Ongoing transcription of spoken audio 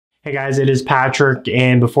Hey guys, it is Patrick,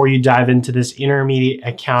 and before you dive into this intermediate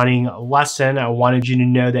accounting lesson, I wanted you to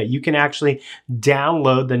know that you can actually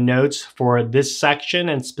download the notes for this section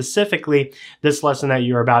and specifically this lesson that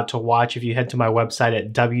you're about to watch if you head to my website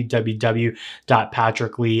at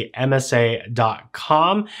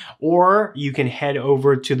www.patrickleemsa.com, or you can head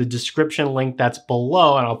over to the description link that's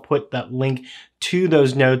below, and I'll put that link to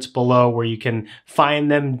those notes below where you can find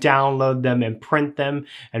them, download them, and print them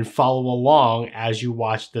and follow along as you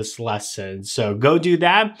watch this lesson. So go do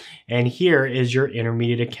that, and here is your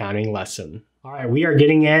intermediate accounting lesson. All right, we are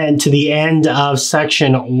getting to the end of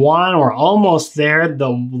section 1. We're almost there.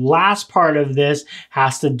 The last part of this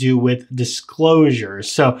has to do with disclosure.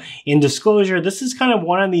 So in disclosure, this is kind of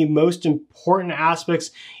one of the most important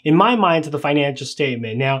aspects in my mind to the financial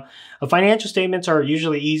statement. Now, financial statements are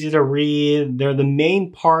usually easy to read. They're the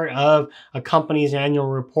main part of a company's annual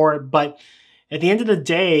report, but at the end of the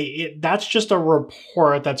day, that's just a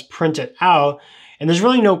report that's printed out. And there's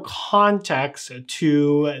really no context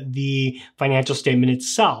to the financial statement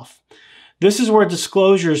itself. This is where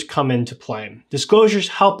disclosures come into play. Disclosures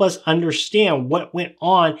help us understand what went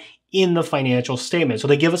on in the financial statement. So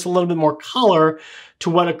they give us a little bit more color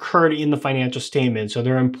to what occurred in the financial statement. So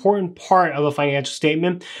they're an important part of a financial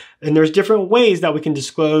statement. And there's different ways that we can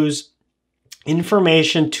disclose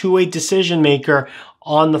information to a decision maker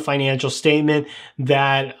on the financial statement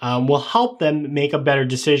that will help them make a better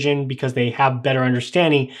decision because they have better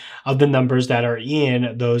understanding of the numbers that are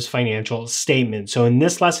in those financial statements. So in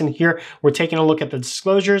this lesson here, we're taking a look at the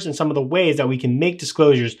disclosures and some of the ways that we can make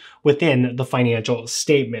disclosures within the financial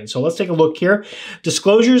statement. So let's take a look here.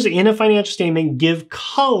 Disclosures in a financial statement give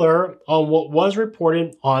color on what was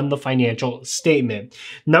reported on the financial statement.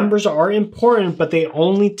 Numbers are important, but they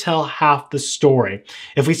only tell half the story.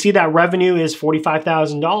 If we see that revenue is $45,000,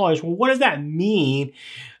 well, what does that mean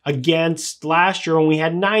against last year when we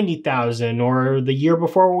had 90,000 or the year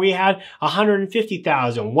before we had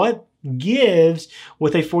 150,000? What gives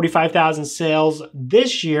with a 45,000 sales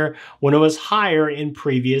this year when it was higher in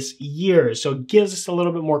previous years? So it gives us a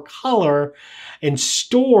little bit more color and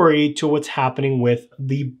story to what's happening with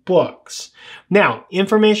the books. Now,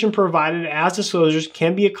 information provided as disclosures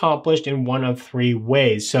can be accomplished in one of 3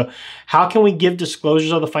 ways. So how can we give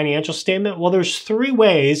disclosures of the financial statement? Well, there's 3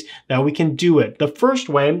 ways that we can do it. The first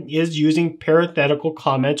way is using parenthetical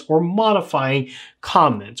comments or modifying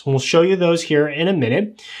comments. We'll show you those here in a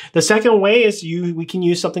minute. The second way is we can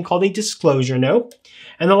use something called a disclosure note.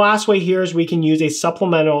 And the last way here is we can use a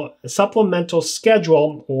supplemental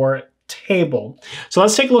schedule or table. So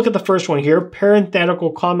let's take a look at the first one here,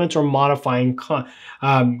 parenthetical comments or modifying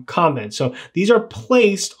comments. So these are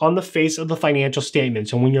placed on the face of the financial statement.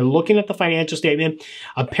 So when you're looking at the financial statement,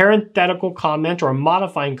 a parenthetical comment or a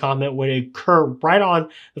modifying comment would occur right on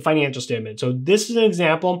the financial statement. So this is an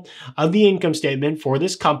example of the income statement for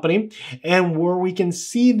this company, and where we can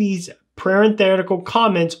see these parenthetical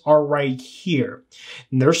comments are right here.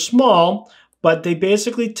 And they're small, but they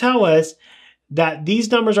basically tell us that these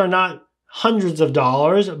numbers are not hundreds of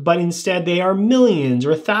dollars, but instead they are millions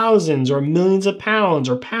or thousands or millions of pounds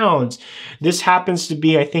or pounds. This happens to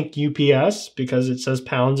be, I think, UPS because it says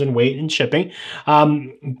pounds and weight and shipping.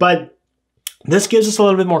 But this gives us a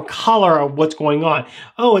little bit more color of what's going on.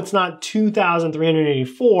 Oh, it's not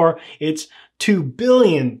 2,384, it's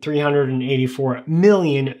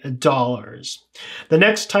 $2,384,000,000. The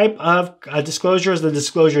next type of disclosure is the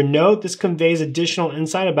disclosure note. This conveys additional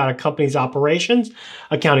insight about a company's operations,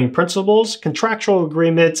 accounting principles, contractual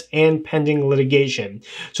agreements, and pending litigation.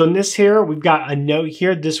 So in this here, we've got a note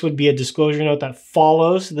here. This would be a disclosure note that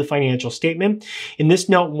follows the financial statement. In this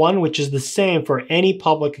note 1, which is the same for any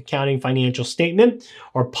public accounting financial statement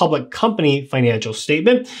or public company financial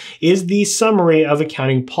statement, is the summary of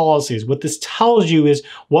accounting policies. What this tells you is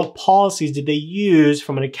what policies did they use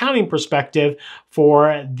from an accounting perspective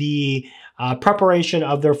for the preparation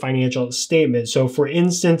of their financial statement. So for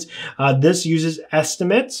instance, this uses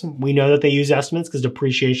estimates. We know that they use estimates because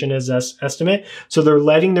depreciation is estimate. So they're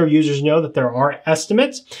letting their users know that there are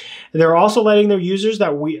estimates. They're also letting their users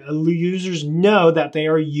know that they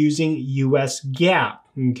are using US GAAP.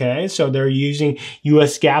 Okay, so they're using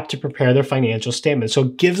US GAAP to prepare their financial statement. So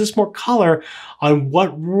it gives us more color on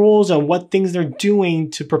what rules and what things they're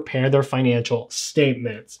doing to prepare their financial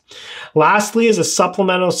statements. Lastly is a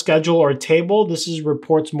supplemental schedule or table. This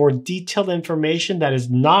reports more detailed information that is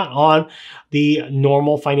not on the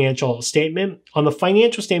normal financial statement. On the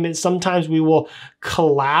financial statement, sometimes we will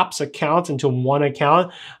collapse accounts into one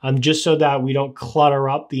account just so that we don't clutter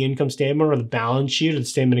up the income statement or the balance sheet or the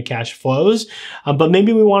statement of cash flows. But maybe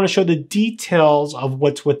maybe we want to show the details of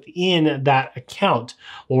what's within that account.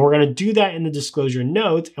 Well, we're going to do that in the disclosure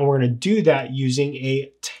notes, and we're going to do that using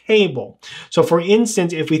a table. So for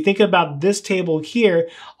instance, if we think about this table here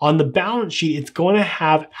on the balance sheet, it's going to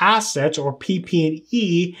have assets or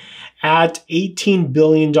PP&E at $18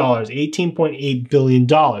 billion, $18.8 billion.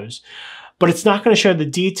 But it's not going to show the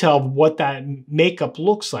detail of what that makeup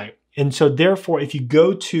looks like. And so therefore, if you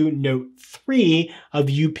go to note 3 of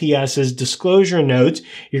UPS's disclosure notes,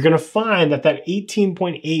 you're going to find that that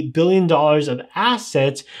 $18.8 billion of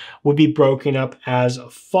assets would be broken up as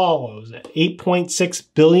follows. $8.6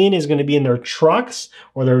 billion is going to be in their trucks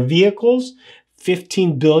or their vehicles.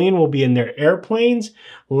 $15 billion will be in their airplanes.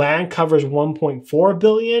 Land covers $1.4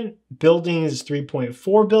 billion. Buildings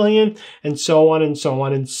 $3.4 billion, and so on and so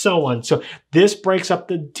on and so on. So this breaks up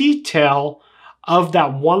the detail of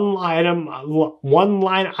that one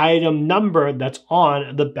line item number that's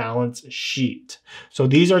on the balance sheet. So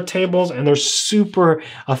these are tables, and they're super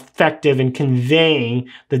effective in conveying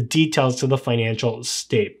the details to the financial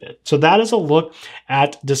statement. So that is a look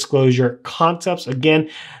at disclosure concepts. Again,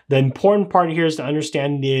 the important part here is to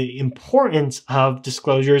understand the importance of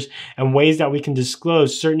disclosures and ways that we can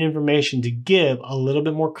disclose certain information to give a little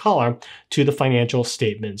bit more color to the financial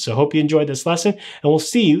statement. So hope you enjoyed this lesson, and we'll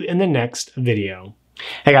see you in the next video.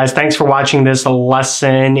 Hey guys, thanks for watching this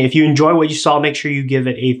lesson. If you enjoy what you saw, make sure you give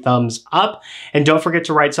it a thumbs up. And don't forget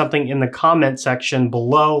to write something in the comment section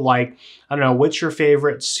below, like, I don't know, what's your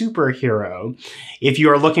favorite superhero? If you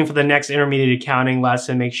are looking for the next intermediate accounting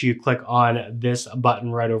lesson, make sure you click on this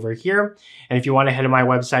button right over here. And if you want to head to my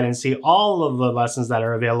website and see all of the lessons that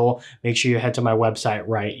are available, make sure you head to my website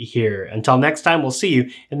right here. Until next time, we'll see you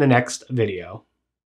in the next video.